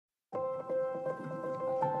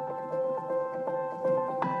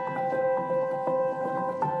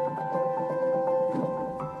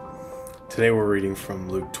Today we're reading from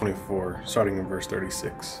Luke 24, starting in verse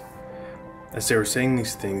 36. As they were saying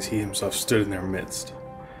these things, he himself stood in their midst,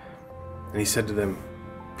 and he said to them,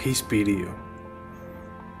 "Peace be to you."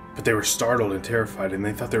 But they were startled and terrified, and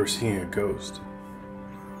they thought they were seeing a ghost.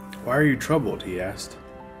 "Why are you troubled?" he asked.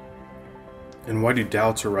 "And why do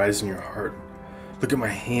doubts arise in your heart? Look at my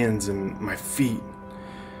hands and my feet,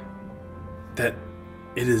 that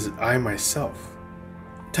it is I myself.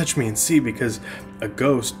 Touch me and see, because a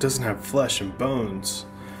ghost doesn't have flesh and bones,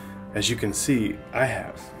 as you can see I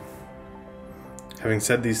have." Having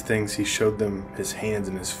said these things, he showed them his hands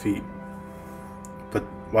and his feet. But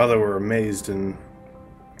while they were amazed and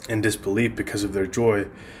in disbelief because of their joy,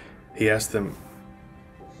 he asked them,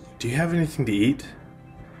 "Do you have anything to eat?"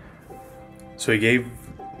 So they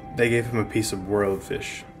gave him a piece of broiled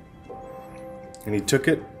fish, and he took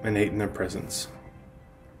it and ate in their presence.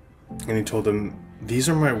 And he told them, "These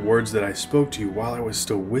are my words that I spoke to you while I was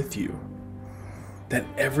still with you, that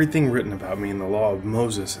everything written about me in the law of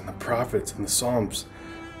Moses and the prophets and the Psalms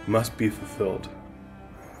must be fulfilled."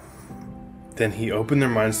 Then he opened their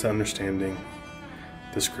minds to understanding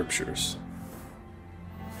the scriptures.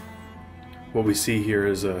 What we see here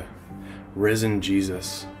is a risen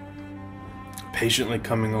Jesus patiently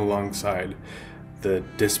coming alongside the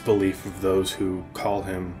disbelief of those who call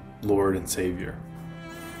him Lord and Savior.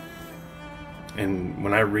 And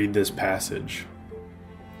when I read this passage,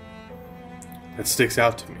 it sticks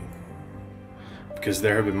out to me, because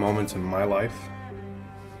there have been moments in my life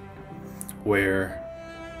where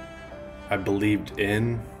I believed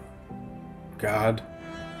in God,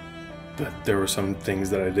 but there were some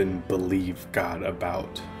things that I didn't believe God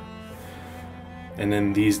about. And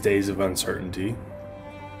in these days of uncertainty,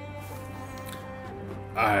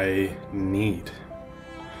 I need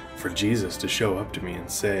for Jesus to show up to me and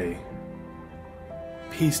say,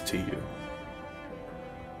 "Peace to you.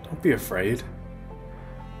 Don't be afraid.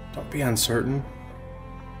 Don't be uncertain.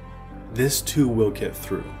 This too will get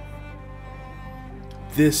through.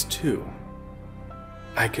 This too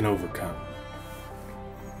I can overcome."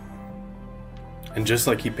 And just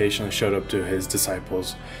like he patiently showed up to his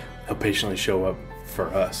disciples, he'll patiently show up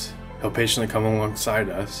for us. He'll patiently come alongside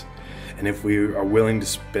us. And if we are willing to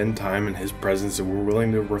spend time in his presence and we're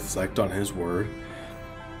willing to reflect on his word,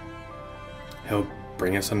 he'll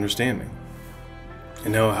bring us understanding.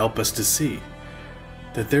 And he'll help us to see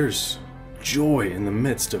that there's joy in the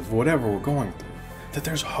midst of whatever we're going through, that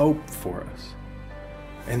there's hope for us,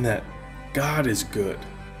 and that God is good.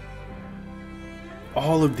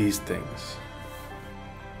 All of these things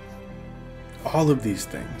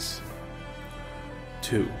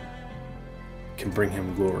too can bring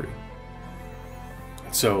him glory.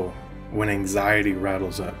 So when anxiety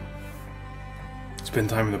rattles up, spend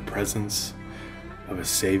time in the presence of a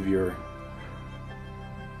Savior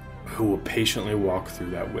who will patiently walk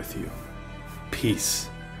through that with you. Peace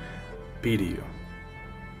be to you.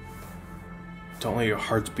 Don't let your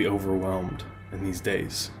hearts be overwhelmed in these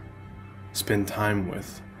days. Spend time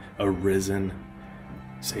with a risen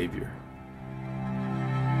Savior.